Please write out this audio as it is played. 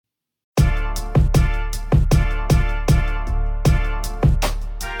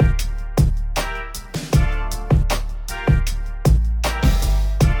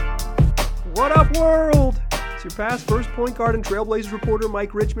It's your past first point guard and Trailblazers reporter,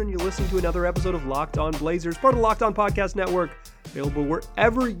 Mike Richmond. You're listening to another episode of Locked On Blazers, part of the Locked On Podcast Network, available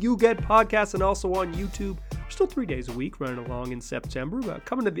wherever you get podcasts and also on YouTube. We're still 3 days a week running along in September.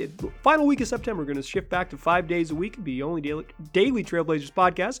 Coming to the final week of September, we're going to shift back to 5 days a week and be the only daily Trailblazers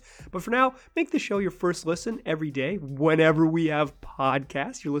podcast. But for now, make the show your first listen every day whenever we have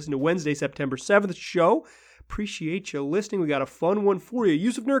podcasts. You're listening to Wednesday, September 7th show. Appreciate you listening. We got a fun one for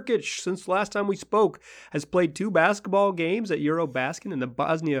you. Jusuf Nurkic, since last time we spoke, has played 2 basketball games at Eurobasket, and the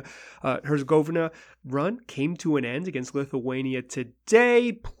Bosnia-Herzegovina run came to an end against Lithuania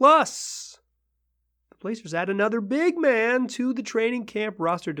today. Plus, the Blazers add another big man to the training camp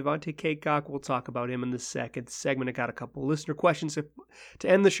roster, Devontae Cacok. We'll talk about him in the second segment. I got a couple listener questions to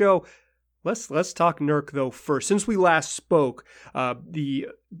end the show. Let's talk Nurk, though, first. Since we last spoke, the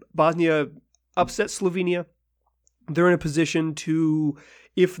Bosnia upset Slovenia. They're in a position to,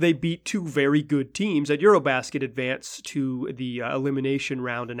 if they beat 2 very good teams at Eurobasket, advance to the elimination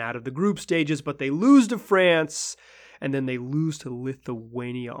round and out of the group stages, but they lose to France, and then they lose to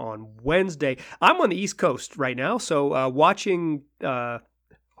Lithuania on Wednesday. I'm on the East Coast right now, so watching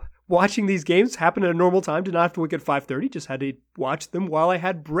these games happen at a normal time. Did not have to wake at 5:30, just had to watch them while I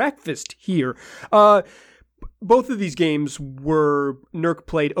had breakfast here. Both of these games were, Nurk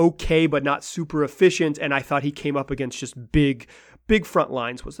played okay, but not super efficient, and I thought he came up against just big front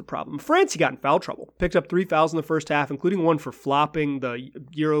lines was the problem. France, he got in foul trouble. Picked up 3 fouls in the first half, including one for flopping. The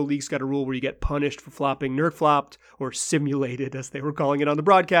EuroLeague's got a rule where you get punished for flopping. Nurk flopped, or simulated, as they were calling it on the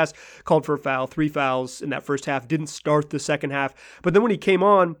broadcast, called for a foul. 3 fouls in that first half, didn't start the second half. But then when he came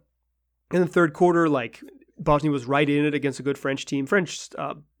on in the third quarter, Bosnia was right in it against a good French team.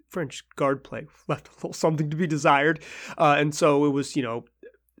 French guard play left a little something to be desired. And so it was,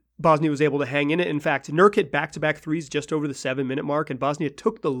 Bosnia was able to hang in it. In fact, Nurk hit back-to-back threes just over the 7-minute mark, and Bosnia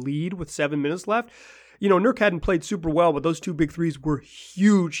took the lead with 7 minutes left. Nurk hadn't played super well, but those 2 big threes were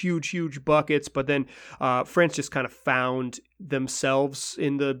huge buckets. But then France just kind of found themselves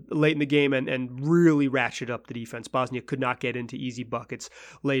late in the game and really ratcheted up the defense. Bosnia could not get into easy buckets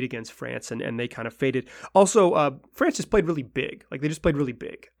late against France, and they kind of faded. Also, France just played really big. They just played really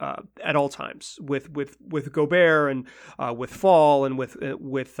big at all times with Gobert and with Fall and with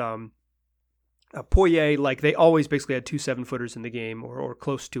Poirier. They always basically had 2 7-footers in the game or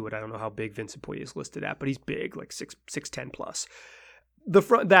close to it. I don't know how big Vincent Poirier is listed at, but he's big, 6'10 plus.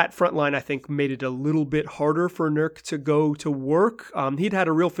 That front line, I think, made it a little bit harder for Nurk to go to work. He'd had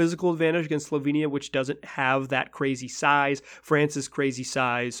a real physical advantage against Slovenia, which doesn't have that crazy size. France's crazy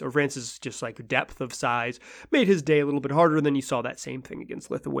size, or France's just depth of size, made his day a little bit harder. And then you saw that same thing against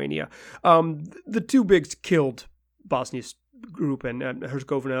Lithuania. The 2 bigs killed Bosnia's group, and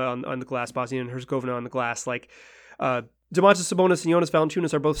Herzegovina on the glass, Bosnia and Herzegovina on the glass. Domantas Sabonis and Jonas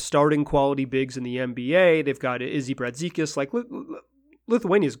Valanciunas are both starting quality bigs in the NBA. They've got Izzy Brazdeikis.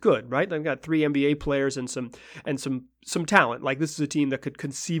 Lithuania is good, right? They've got 3 NBA players and some talent. This is a team that could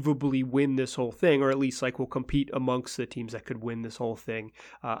conceivably win this whole thing, or at least will compete amongst the teams that could win this whole thing.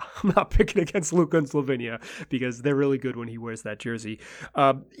 I'm not picking against Luka and Slovenia because they're really good when he wears that jersey.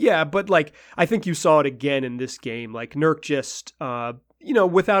 But I think you saw it again in this game. Nurk just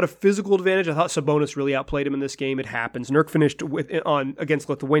without a physical advantage. I thought Sabonis really outplayed him in this game. It happens. Nurk finished against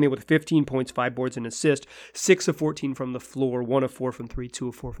Lithuania with 15 points, 5 boards, and assists, 6 of 14 from the floor, 1 of 4 from 3, 2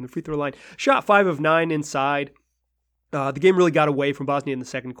 of 4 from the free throw line. Shot 5 of 9 inside. The game really got away from Bosnia in the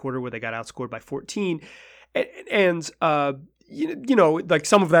second quarter, where they got outscored by 14. And some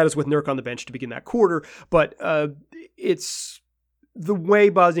of that is with Nurk on the bench to begin that quarter, but it's the way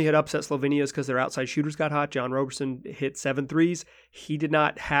Bosnia had upset Slovenia is because their outside shooters got hot. John Roberson hit 7 threes. He did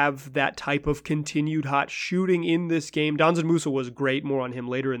not have that type of continued hot shooting in this game. Donzan Musa was great. More on him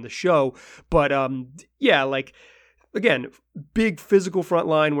later in the show. But again, big physical front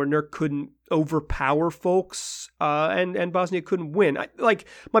line where Nurk couldn't overpower folks, and Bosnia couldn't win.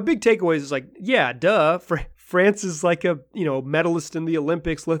 My big takeaway is France is a medalist in the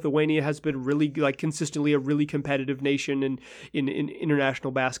Olympics. Lithuania has been really consistently a really competitive nation in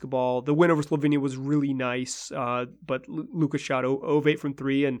international basketball. The win over Slovenia was really nice, but Luka shot 0 of 8 from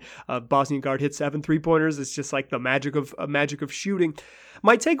 3, and Bosnian guard hit 7 3-pointers. It's just the magic of shooting.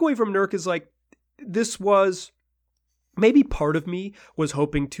 My takeaway from Nurk is this was. Maybe part of me was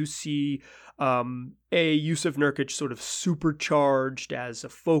hoping to see a Jusuf Nurkic sort of supercharged as a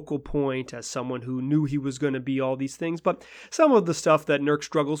focal point, as someone who knew he was going to be all these things. But some of the stuff that Nurk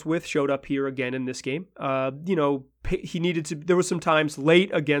struggles with showed up here again in this game. He needed to, there was some times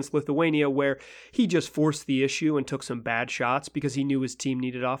late against Lithuania where he just forced the issue and took some bad shots because he knew his team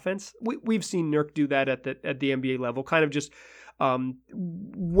needed offense. We've seen Nurk do that at the NBA level, kind of just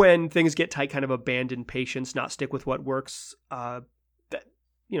when things get tight, kind of abandon patience, not stick with what works.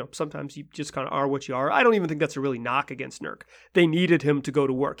 Sometimes you just kind of are what you are. I don't even think that's a really knock against Nurk. They needed him to go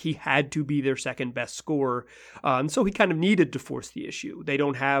to work. He had to be their second best scorer. And so he kind of needed to force the issue. They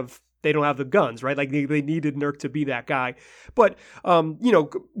don't have the guns, right? Like they needed Nurk to be that guy. But,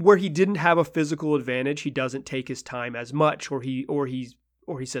 where he didn't have a physical advantage, he doesn't take his time as much, or he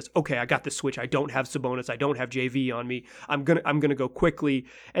says, okay, I got the switch. I don't have Sabonis. I don't have JV on me. I'm gonna go quickly,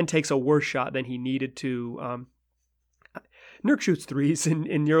 and takes a worse shot than he needed to. Nurk shoots threes in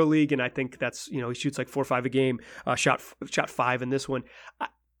EuroLeague, and I think that's, he shoots like 4 or 5 a game, shot 5 in this one.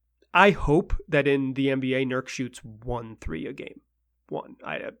 I hope that in the NBA, Nurk shoots 1 3 a game.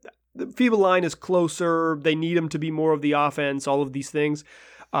 The FIBA line is closer. They need him to be more of the offense, all of these things.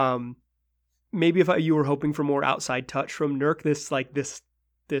 Maybe if you were hoping for more outside touch from Nurk, this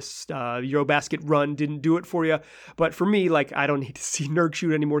Eurobasket run didn't do it for you. But for me, I don't need to see Nurk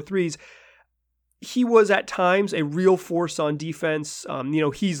shoot any more threes. He was at times a real force on defense.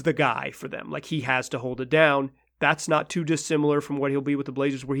 He's the guy for them. He has to hold it down. That's not too dissimilar from what he'll be with the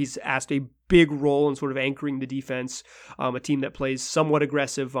Blazers, where he's asked a big role in sort of anchoring the defense. A team that plays somewhat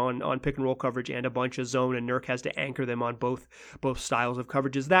aggressive on pick and roll coverage and a bunch of zone, and Nurk has to anchor them on both styles of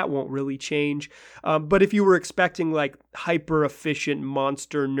coverages. That won't really change. But if you were expecting hyper efficient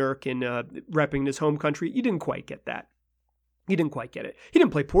monster Nurk in repping his home country, you didn't quite get that. He didn't quite get it. He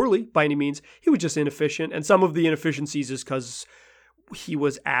didn't play poorly by any means. He was just inefficient, and some of the inefficiencies is because he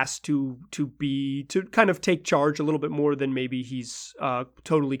was asked to kind of take charge a little bit more than maybe he's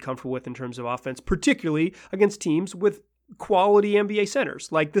totally comfortable with in terms of offense, particularly against teams with quality NBA centers.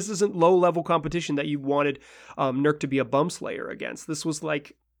 This isn't low-level competition that you wanted Nurk to be a bum slayer against. This was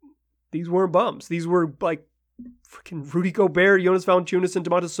these weren't bums. These were freaking Rudy Gobert, Jonas Valanciunas, and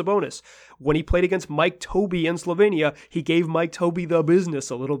Domantas Sabonis. When he played against Mike Tobey in Slovenia, he gave Mike Tobey the business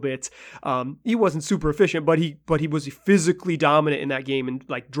a little bit. He wasn't super efficient, but he was physically dominant in that game and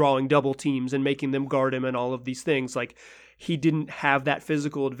drawing double teams and making them guard him and all of these things. He didn't have that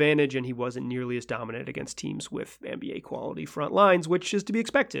physical advantage, and he wasn't nearly as dominant against teams with NBA quality front lines, which is to be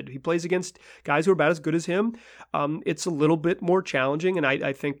expected. He plays against guys who are about as good as him. It's a little bit more challenging, and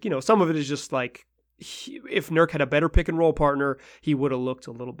I think some of it is just if Nurk had a better pick and roll partner, he would have looked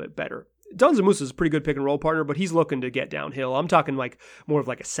a little bit better. Donza Musa is a pretty good pick and roll partner, but he's looking to get downhill. I'm talking more of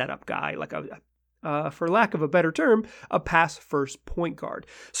a setup guy, for lack of a better term, a pass first point guard.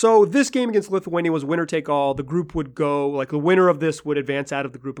 So this game against Lithuania was winner take all. The group would go, the winner of this would advance out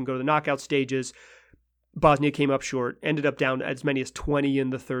of the group and go to the knockout stages. Bosnia came up short, ended up down as many as 20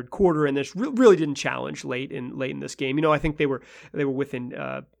 in the third quarter, and this really didn't challenge late in this game. I think they were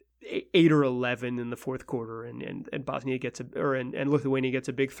within 8 or 11 in the fourth quarter, and Bosnia and Lithuania gets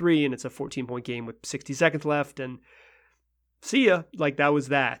a big 3, and it's a 14-point game with 60 seconds left, and see ya. That was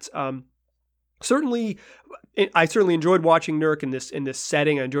that. I certainly enjoyed watching Nurk in this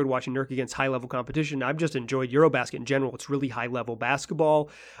setting. I enjoyed watching Nurk against high-level competition. I've just enjoyed Eurobasket in general. It's really high-level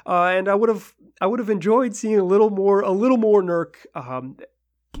basketball, and I would have enjoyed seeing a little more Nurk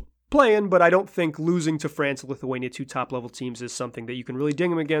playing, but I don't think losing to France and Lithuania, 2 top-level teams, is something that you can really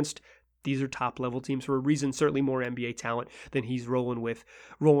ding him against. These are top-level teams for a reason, certainly more NBA talent than he's rolling with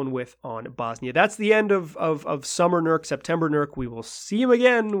on Bosnia. That's the end of summer Nurk, September Nurk. We will see him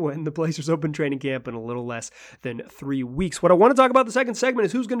again when the Blazers open training camp in a little less than 3 weeks. What I want to talk about the second segment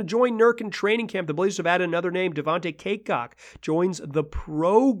is who's going to join Nurk in training camp. The Blazers have added another name. Devontae Cacok joins the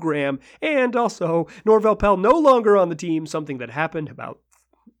program, and also Norvel Pelle no longer on the team, something that happened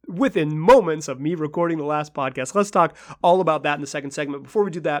within moments of me recording the last podcast. Let's talk all about that in the second segment. Before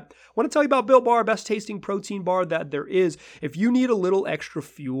we do that, I want to tell you about Built Bar, best tasting protein bar that there is. If you need a little extra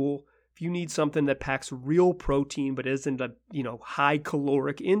fuel, if you need something that packs real protein but isn't a high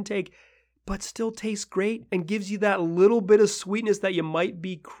caloric intake, but still tastes great and gives you that little bit of sweetness that you might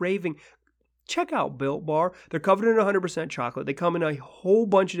be craving, check out Built Bar. They're covered in 100% chocolate. They come in a whole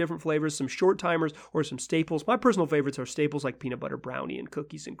bunch of different flavors, some short timers or some staples. My personal favorites are staples like peanut butter brownie and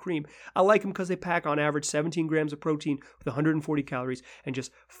cookies and cream. I like them because they pack on average 17 grams of protein with 140 calories and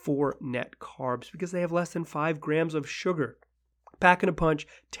just 4 net carbs because they have less than 5 grams of sugar. Packing a punch,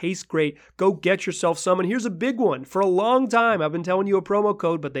 tastes great. Go get yourself some. And here's a big one. For a long time, I've been telling you a promo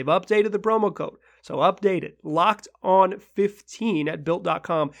code, but they've updated the promo code. So update it. Locked on 15 at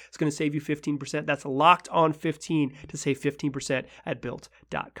built.com. It's going to save you 15%. That's locked on 15 to save 15% at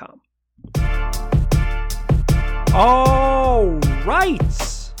built.com. All right.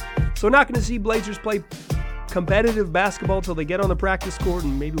 So not going to see Blazers play competitive basketball until they get on the practice court,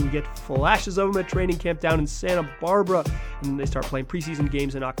 and maybe we get flashes of them at training camp down in Santa Barbara, and then they start playing preseason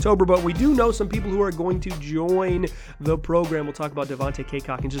games in October. But we do know some people who are going to join the program. We'll talk about Devontae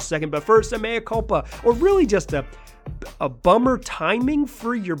Cacok in just a second. But first, a mea culpa, or really just a bummer timing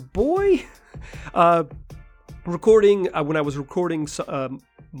for your boy. When I was recording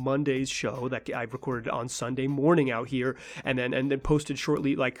Monday's show that I recorded on Sunday morning out here, and then posted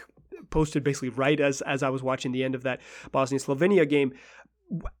shortly, posted basically right as I was watching the end of that Bosnia-Slovenia game.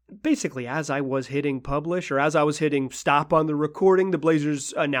 Basically, as I was hitting publish, or as I was hitting stop on the recording, the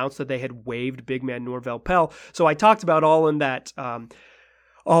Blazers announced that they had waived big man Norvel Pelle. So I talked about all in that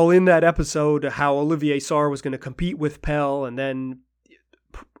episode how Olivier Sarr was going to compete with Pelle, and then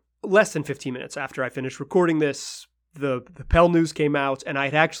less than 15 minutes after I finished recording this, the Pelle news came out, and I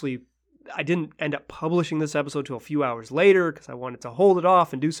didn't end up publishing this episode till a few hours later because I wanted to hold it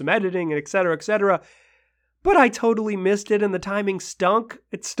off and do some editing and et cetera, et cetera. But I totally missed it, and the timing stunk.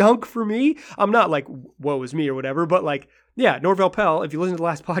 It stunk for me. I'm not like, woe is me or whatever, but Norvel Pelle, if you listen to the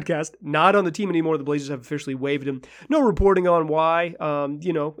last podcast, not on the team anymore. The Blazers have officially waived him. No reporting on why,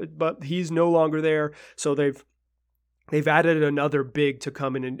 but he's no longer there. So they've added another big to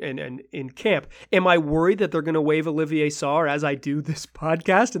come in camp. Am I worried that they're going to waive Olivier Sarr as I do this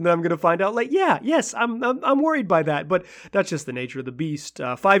podcast, and then I'm going to find out yes, I'm worried by that. But that's just the nature of the beast.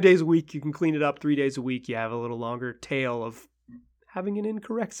 5 days a week, you can clean it up. 3 days a week, you have a little longer tail of having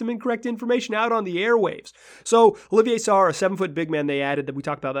some incorrect information out on the airwaves. So Olivier Sarr, a 7-foot big man they added, that we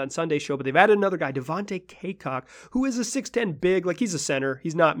talked about that on Sunday's show, but they've added another guy, Devontae Cacok, who is a 6'10 big, he's a center.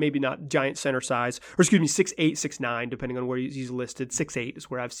 He's maybe not giant center size, or 6'8", 6'9", depending on where he's listed. 6'8"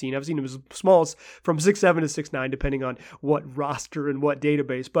 is where I've seen him as small as from 6'7" to 6'9", depending on what roster and what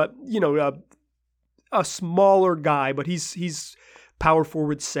database. But, a smaller guy, but he's power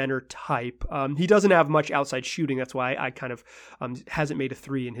forward center type. He doesn't have much outside shooting. That's why I kind of hasn't made a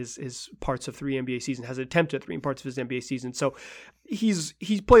three in his parts of 3 NBA season, hasn't attempted 3 in parts of his NBA season. So he's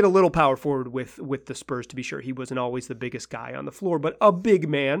played a little power forward with the Spurs, to be sure. He wasn't always the biggest guy on the floor, but a big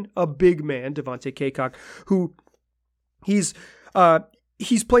man, Devontae Cacok, who he's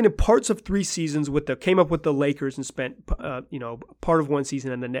played in parts of 3 seasons came up with the Lakers and spent, part of one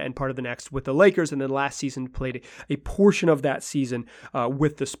season and part of the next with the Lakers. And then last season played a portion of that season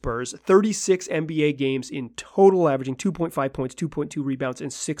with the Spurs. 36 NBA games in total, averaging 2.5 points, 2.2 rebounds,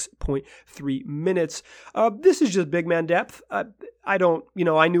 and 6.3 minutes. This is just big man depth. I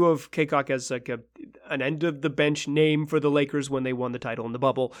knew of Cacok as an end of the bench name for the Lakers when they won the title in the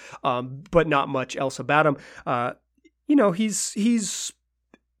bubble, but not much else about him.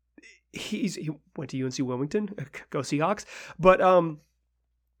 He went to UNC Wilmington, go Seahawks. But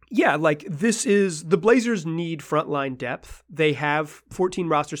this is the Blazers need frontline depth. They have 14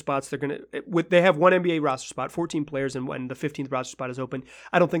 roster spots. They have one NBA roster spot, 14 players, and when the 15th roster spot is open,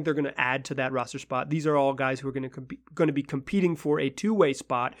 I don't think they're going to add to that roster spot. These are all guys who are going to be competing for a 2-way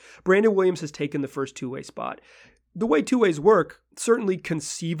spot. Brandon Williams has taken the first 2-way spot. The way 2-ways work, certainly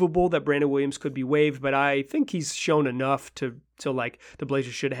conceivable that Brandon Williams could be waived, but I think he's shown enough to the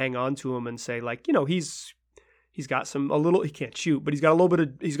Blazers should hang on to him and say, he's got he can't shoot, but he's got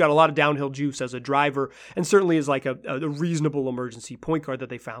a lot of downhill juice as a driver, and certainly is a reasonable emergency point guard that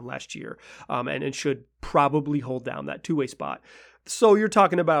they found last year, and should probably hold down that 2-way spot. So you're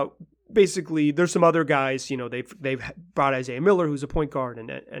talking about, basically, there's some other guys, they've brought Isaiah Miller, who's a point guard,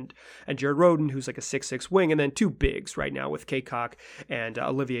 and Jared Rhoden, who's a 6'6" wing, and then 2 bigs right now with Cacok and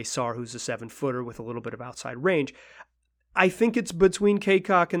Olivier Sarr, who's a 7-footer with a little bit of outside range. I think it's between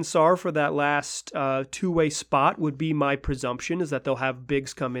Cacok and Sarr for that last 2-way spot would be my presumption, is that they'll have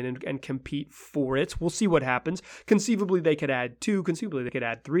bigs come in and compete for it. We'll see what happens. Conceivably, they could add 2. Conceivably, they could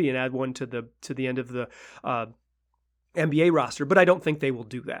add 3 and add 1 to the end of the NBA roster, but I don't think they will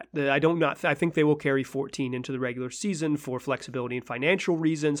do that. I think they will carry 14 into the regular season for flexibility and financial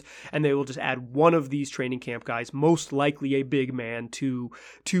reasons, and they will just add one of these training camp guys, most likely a big man, to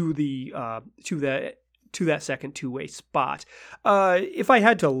that second 2-way spot. If I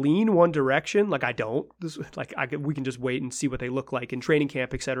had to lean one direction, I don't, we can just wait and see what they look like in training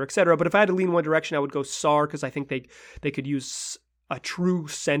camp, et cetera, et cetera. But if I had to lean one direction, I would go Sarr, because I think they could use a true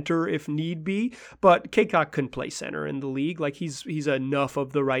center if need be, but Cacok couldn't play center in the league. He's enough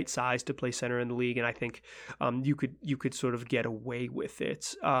of the right size to play center in the league, and I think you could sort of get away with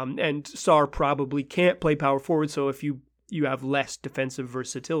it. And Sarr probably can't play power forward, so if you have less defensive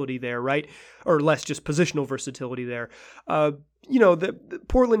versatility there, right? Or less just positional versatility there. the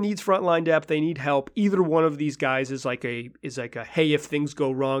Portland needs frontline depth. They need help. Either one of these guys is like a hey, if things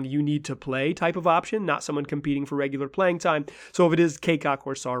go wrong, you need to play type of option, not someone competing for regular playing time. So if it is Cacok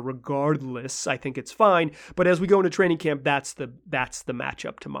or Sarr, regardless, I think it's fine. But as we go into training camp, that's the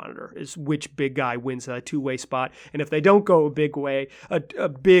matchup to monitor, is which big guy wins that two-way spot. And if they don't go a big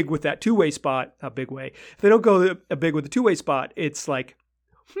with that two-way spot, if they don't go a big with the two-way spot, it's like,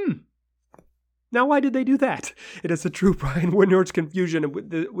 now, why did they do that? It is a true Brian Windhorst confusion,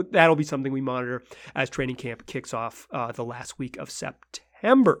 and that'll be something we monitor as training camp kicks off the last week of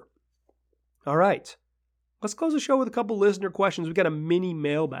September. All right. Let's close the show with a couple listener questions. We've got a mini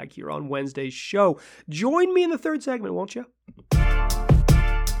mailbag here on Wednesday's show. Join me in the third segment, won't you?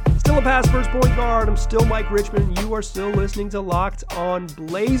 Still a pass first point guard. I'm still Mike Richmond. You are still listening to Locked on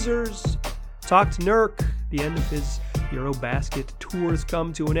Blazers. Talked Nurk. The end of his Eurobasket tours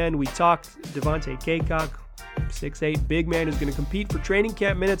come to an end. We talked Devontae Cacok, 6'8", big man who's going to compete for training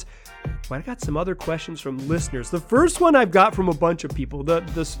camp minutes. But I got some other questions from listeners. The first one I've got from a bunch of people.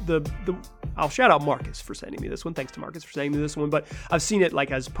 I'll shout out Marcus for sending me this one. Thanks to Marcus for sending me this one. But I've seen it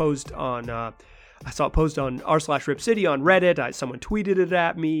as posed on. I saw it posted on r/Rip City on Reddit. Someone tweeted it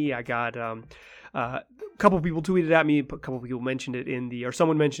at me. I got a couple of people tweeted at me. A couple of people mentioned it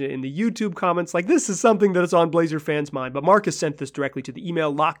someone mentioned it in the YouTube comments. This is something that is on Blazer fans' mind. But Marcus sent this directly to the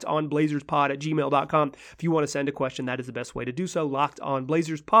email lockedonblazerspod@gmail.com. If you want to send a question, that is the best way to do so.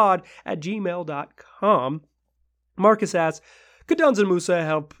 lockedonblazerspod@gmail.com. Marcus asks, could Donza Musa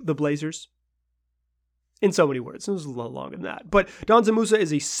help the Blazers? In so many words. It was a little longer than that. But Donza Musa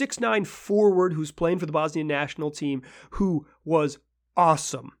is a 6'9" forward who's playing for the Bosnian national team, who was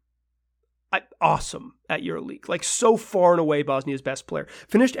awesome at EuroLeague. So far and away Bosnia's best player.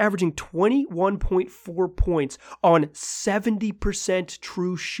 Finished averaging 21.4 points on 70%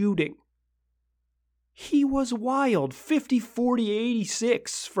 true shooting. He was wild. 50, 40,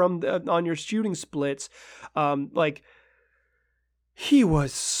 86 on your shooting splits. He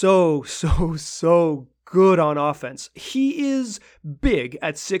was so good on offense. He is big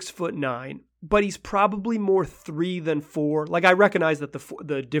at 6'9", but he's probably more 3 than 4. I recognize that the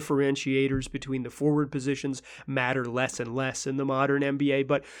differentiators between the forward positions matter less and less in the modern NBA,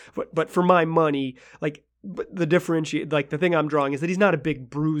 but for my money, the thing I'm drawing is that he's not a big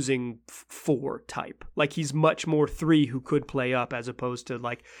bruising 4 type. He's much more 3 who could play up, as opposed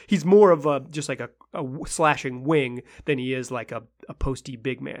to he's more of a slashing wing than he is a posty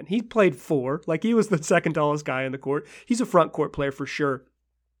big man. He played 4, he was the second tallest guy on the court. He's a front court player for sure.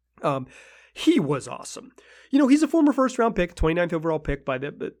 He was awesome. He's a former first-round pick, 29th overall pick by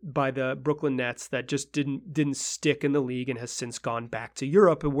the Brooklyn Nets that just didn't stick in the league and has since gone back to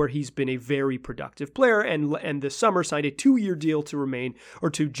Europe, where he's been a very productive player, and this summer signed a 2-year deal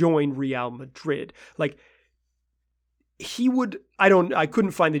to join Real Madrid. I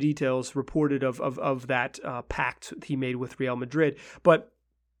couldn't find the details reported of that pact he made with Real Madrid, but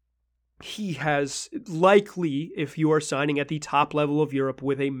he has likely, if you are signing at the top level of Europe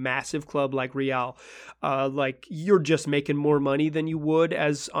with a massive club like Real, you're just making more money than you would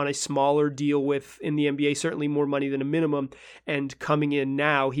as on a smaller deal in the NBA, certainly more money than a minimum. And coming in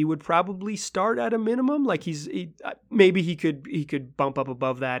now, he would probably start at a minimum. Maybe he could bump up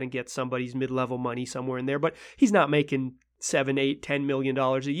above that and get somebody's mid-level money somewhere in there, but he's not making $7, $8, $10 million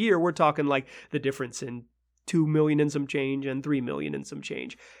a year. We're talking the difference in $2 million and some change and $3 million and some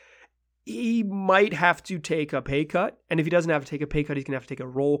change. He might have to take a pay cut, and if he doesn't have to take a pay cut, he's going to have to take a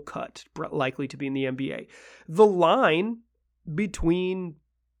roll cut, likely to be in the NBA. The line between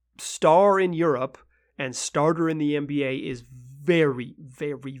star in Europe and starter in the NBA is very,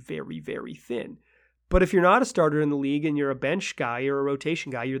 very, very, very thin. But if you're not a starter in the league and you're a bench guy or a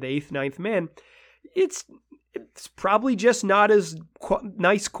rotation guy, you're the 8th, 9th man, it's probably just not as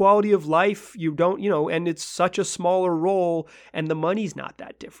nice quality of life. You don't, and it's such a smaller role, and the money's not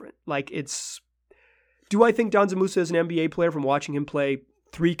that different. Do I think Donza Musa is an NBA player from watching him play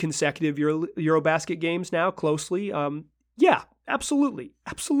 3 consecutive Eurobasket games now closely? Yeah, absolutely.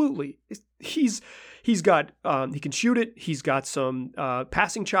 He's got, he can shoot it. He's got some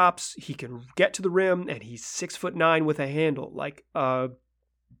passing chops. He can get to the rim, and he's 6'9" with a handle.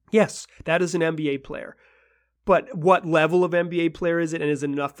 Yes, that is an NBA player. But what level of NBA player is it, and is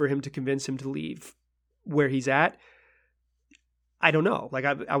it enough for him to convince him to leave where he's at? I don't know.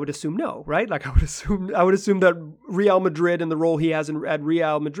 I would assume no, right? I would assume that Real Madrid and the role he has at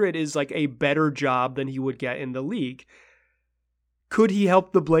Real Madrid is a better job than he would get in the league. Could he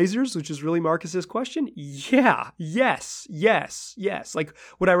help the Blazers, which is really Marcus's question? Yeah. Yes.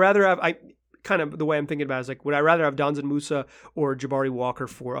 Would I rather have... kind of the way I'm thinking about it is like, would I rather have Donson Musa or Jabari Walker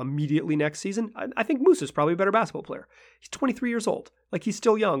for immediately next season? I think Musa's probably a better basketball player. He's 23 years old. Like, he's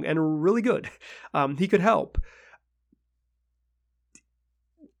still young and really good. He could help.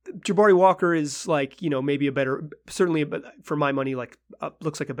 Jabari Walker is like, maybe a better, certainly for my money, like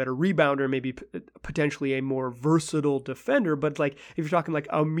looks like a better rebounder, maybe potentially a more versatile defender. But like, if you're talking like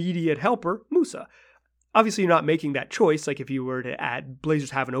immediate helper, Musa. Obviously, you're not making that choice. Like, if you were to add,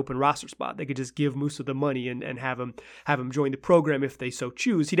 Blazers have an open roster spot, they could just give Musa the money and have him join the program if they so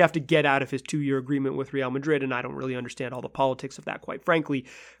choose. He'd have to get out of his 2-year agreement with Real Madrid, and I don't really understand all the politics of that, quite frankly.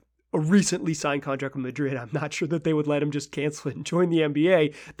 A recently signed contract with Madrid, I'm not sure that they would let him just cancel it and join the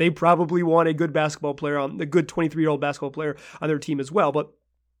NBA. They probably want a good basketball player, a good 23-year-old basketball player on their team as well. But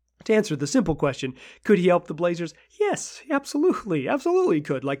to answer the simple question, could he help the Blazers? Yes, absolutely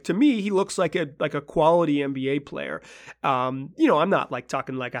could. Like, to me, he looks like a quality NBA player. I'm not like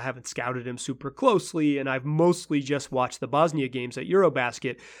talking like I haven't scouted him super closely, and I've mostly just watched the Bosnia games at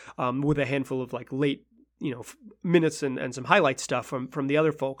Eurobasket with a handful of like late minutes and some highlight stuff from the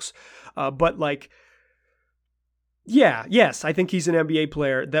other folks. But like, yes, I think he's an NBA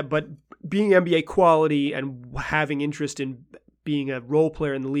player. But being NBA quality and having interest in being a role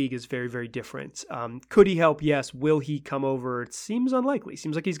player in the league is very, very different. Could he help? Yes. Will he come over? It seems unlikely.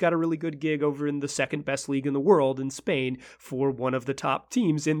 Seems like he's got a really good gig over in the second best league in the world in Spain for one of the top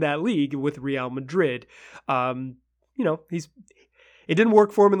teams in that league with Real Madrid. It didn't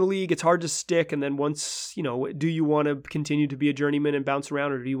work for him in the league. It's hard to stick. And then once, do you want to continue to be a journeyman and bounce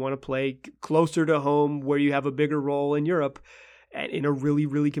around, or do you want to play closer to home where you have a bigger role in Europe and in a really,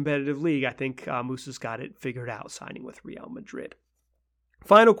 really competitive league? I think Musa's got it figured out, signing with Real Madrid.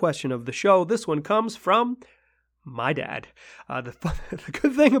 Final question of the show. This one comes from my dad. The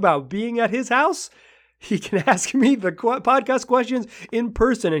good thing about being at his house, he can ask me the podcast questions in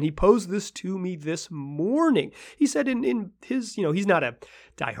person, and he posed this to me this morning. He said in his, he's not a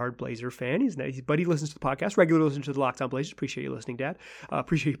diehard Blazer fan, but he listens to the podcast, regularly listens to the Locked On Blazers. Appreciate you listening, Dad.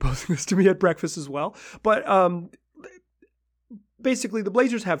 Appreciate you posting this to me at breakfast as well. But basically, the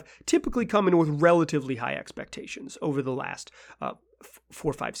Blazers have typically come in with relatively high expectations over the last 4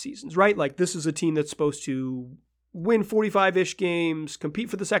 or 5 seasons, right? Like, this is a team that's supposed to win 45-ish games, compete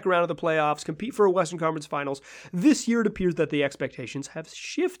for the second round of the playoffs, compete for a Western Conference Finals. This year, it appears that the expectations have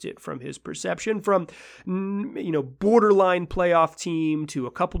shifted from his perception from, borderline playoff team to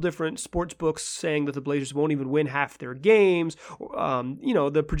a couple different sports books saying that the Blazers won't even win half their games.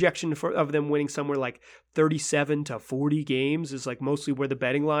 The projection of them winning somewhere like 37 to 40 games is like mostly where the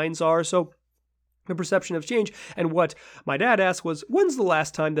betting lines are. So the perception has changed. And what my dad asked was, when's the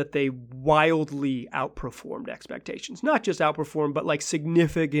last time that they wildly outperformed expectations? Not just outperformed, but like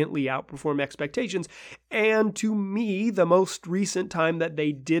significantly outperformed expectations. And to me, the most recent time that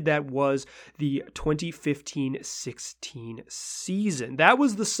they did that was the 2015-16 season. That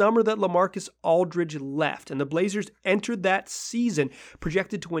was the summer that LaMarcus Aldridge left, and the Blazers entered that season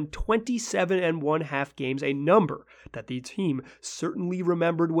projected to win 27.5 games, a number that the team certainly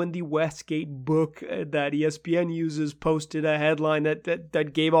remembered when the Westgate book that ESPN uses posted a headline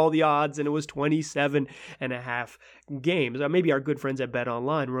that gave all the odds, and it was 27.5 games. Maybe our good friends at Bet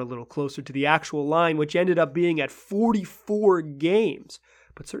Online were a little closer to the actual line, which ended up being at 44 games.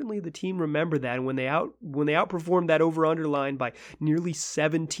 But certainly the team remembered that, and when they outperformed that over-under line by nearly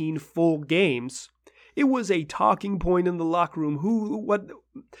 17 full games, it was a talking point in the locker room. What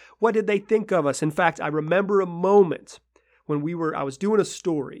did they think of us? In fact, I remember a moment when I was doing a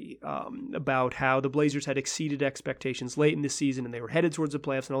story about how the Blazers had exceeded expectations late in the season and they were headed towards the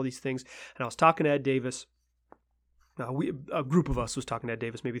playoffs and all these things. And I was talking to Ed Davis. A group of us was talking to Ed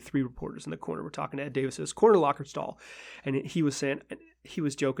Davis, maybe 3 reporters in the corner were talking to Ed Davis's corner locker stall. And he was saying, he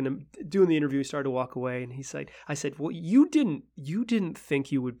was joking, doing the interview, he started to walk away, and I said, well, you didn't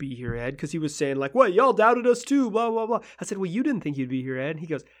think you would be here, Ed, because he was saying like, what, y'all doubted us too, blah, blah, blah. I said, well, you didn't think you'd be here, Ed. And he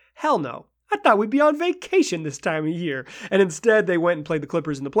goes, hell no. I thought we'd be on vacation this time of year. And instead, they went and played the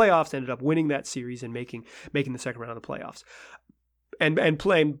Clippers in the playoffs, ended up winning that series and making the second round of the playoffs. And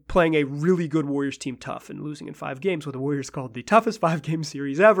playing a really good Warriors team tough and losing in 5 games, what the Warriors called the toughest 5-game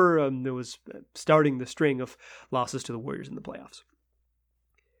series ever. It was starting the string of losses to the Warriors in the playoffs.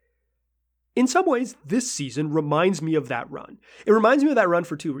 In some ways, this season reminds me of that run. It reminds me of that run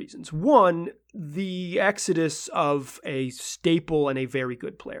for 2 reasons. One, the exodus of a staple and a very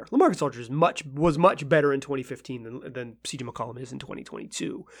good player. LaMarcus Aldridge was much better in 2015 than CJ McCollum is in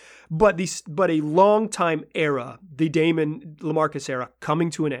 2022. But a long-time era, the Damon LaMarcus era coming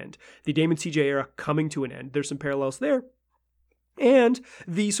to an end, the Damon CJ era coming to an end. There's some parallels there. and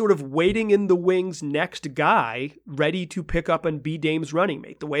the sort of waiting in the wings next guy ready to pick up and be Dame's running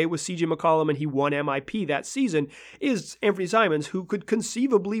mate. The way it was CJ McCollum and he won MIP that season is Anfernee Simons, who could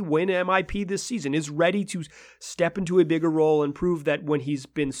conceivably win MIP this season, is ready to step into a bigger role and prove that when he's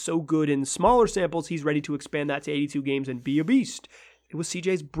been so good in smaller samples, he's ready to expand that to 82 games and be a beast. It was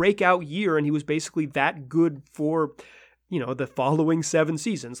CJ's breakout year, and he was basically that good for the following 7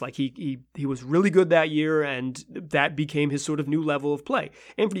 seasons. Like he was really good that year, and that became his sort of new level of play.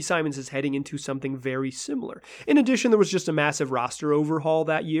 Anfernee Simons is heading into something very similar. In addition, there was just a massive roster overhaul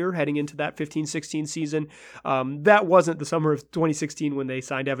that year, heading into that 15-16 season. That wasn't the summer of 2016 when they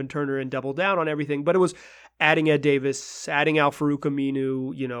signed Evan Turner and doubled down on everything, but it was adding Ed Davis, adding Al-Farouq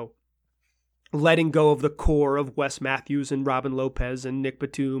Aminu, letting go of the core of Wes Matthews and Robin Lopez and Nick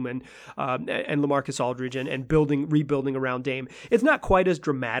Batum and LaMarcus Aldridge and rebuilding around Dame. It's not quite as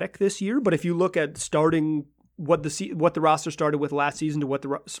dramatic this year, but if you look at starting what the roster started with last season to what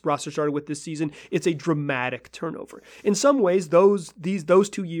the roster started with this season, it's a dramatic turnover. In some ways, those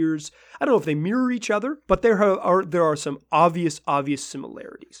 2 years, I don't know if they mirror each other, but there are some obvious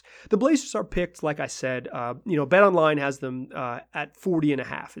similarities. The Blazers are picked, like I said, BetOnline has them at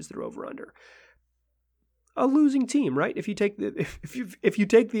 40.5 is their over/under. A losing team, right? If you take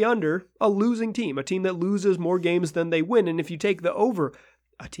the under, a losing team, a team that loses more games than they win, and if you take the over,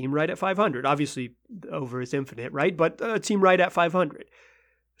 a team right at 500. Obviously, the over is infinite, right? But a team right at 500.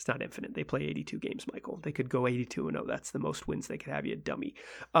 It's not infinite. They play 82 games, Michael. They could go 82-0. That's the most wins they could have, you dummy.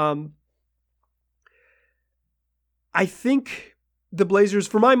 I think the Blazers,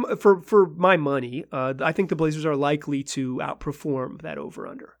 for my money, I think the Blazers are likely to outperform that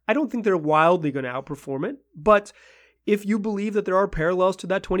over/under. I don't think they're wildly going to outperform it, but if you believe that there are parallels to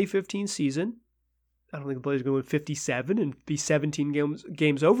that 2015 season, I don't think the Blazers are going to win 57 and be 17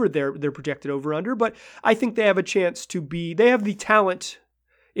 games over their projected over/under, but I think they have a chance they have the talent,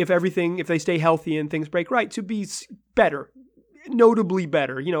 if they stay healthy and things break right, to be better, notably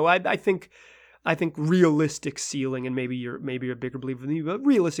better. I think realistic ceiling, and maybe you're a bigger believer than me, but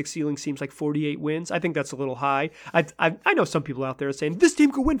realistic ceiling seems like 48 wins. I think that's a little high. I know some people out there are saying, this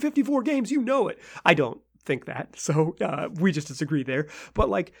team could win 54 games, it. I don't think that, so we just disagree there.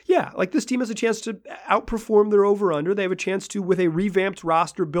 But this team has a chance to outperform their over/under. They have a chance to, with a revamped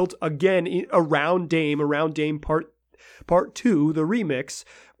roster built again around Dame part 2, the remix,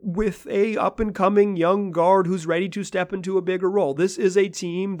 with a up-and-coming young guard who's ready to step into a bigger role. This is a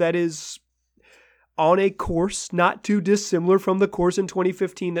team that is on a course not too dissimilar from the course in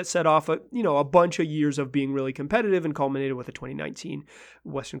 2015 that set off a bunch of years of being really competitive and culminated with a 2019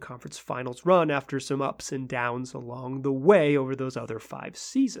 Western Conference Finals run after some ups and downs along the way over those other 5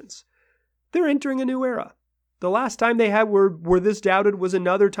 seasons. They're entering a new era. The last time they were this doubted was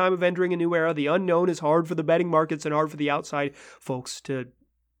another time of entering a new era. The unknown is hard for the betting markets and hard for the outside folks to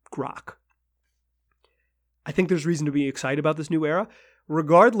grok. I think there's reason to be excited about this new era,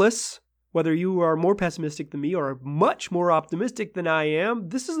 regardless whether you are more pessimistic than me or much more optimistic than I am.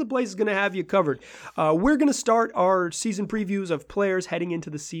 This is the Blazers going to have you covered. We're going to start our season previews of players heading into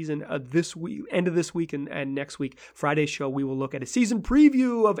the season this week, end of this week and next week. Friday's show, we will look at a season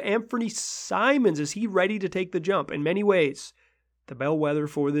preview of Anfernee Simons. Is he ready to take the jump? In many ways, the bellwether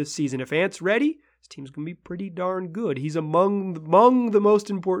for this season. If Ant's ready, this team's going to be pretty darn good. He's among the most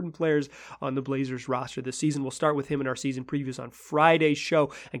important players on the Blazers roster this season. We'll start with him in our season previews on Friday's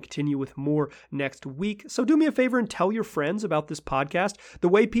show and continue with more next week. So do me a favor and tell your friends about this podcast. The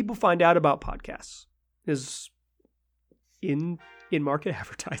way people find out about podcasts is in market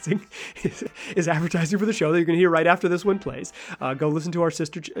advertising, is advertising for the show that you're going to hear right after this one plays. Go listen to our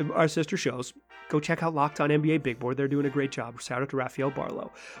sister shows. Go check out Locked On NBA Big Board. They're doing a great job. Shout out to Raphael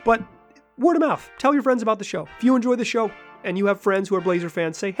Barlow. But word of mouth. Tell your friends about the show. If you enjoy the show and you have friends who are Blazer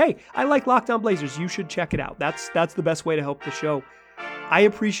fans, say, hey, I like Locked On Blazers. You should check it out. That's the best way to help the show. I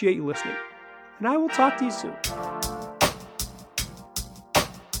appreciate you listening, and I will talk to you soon.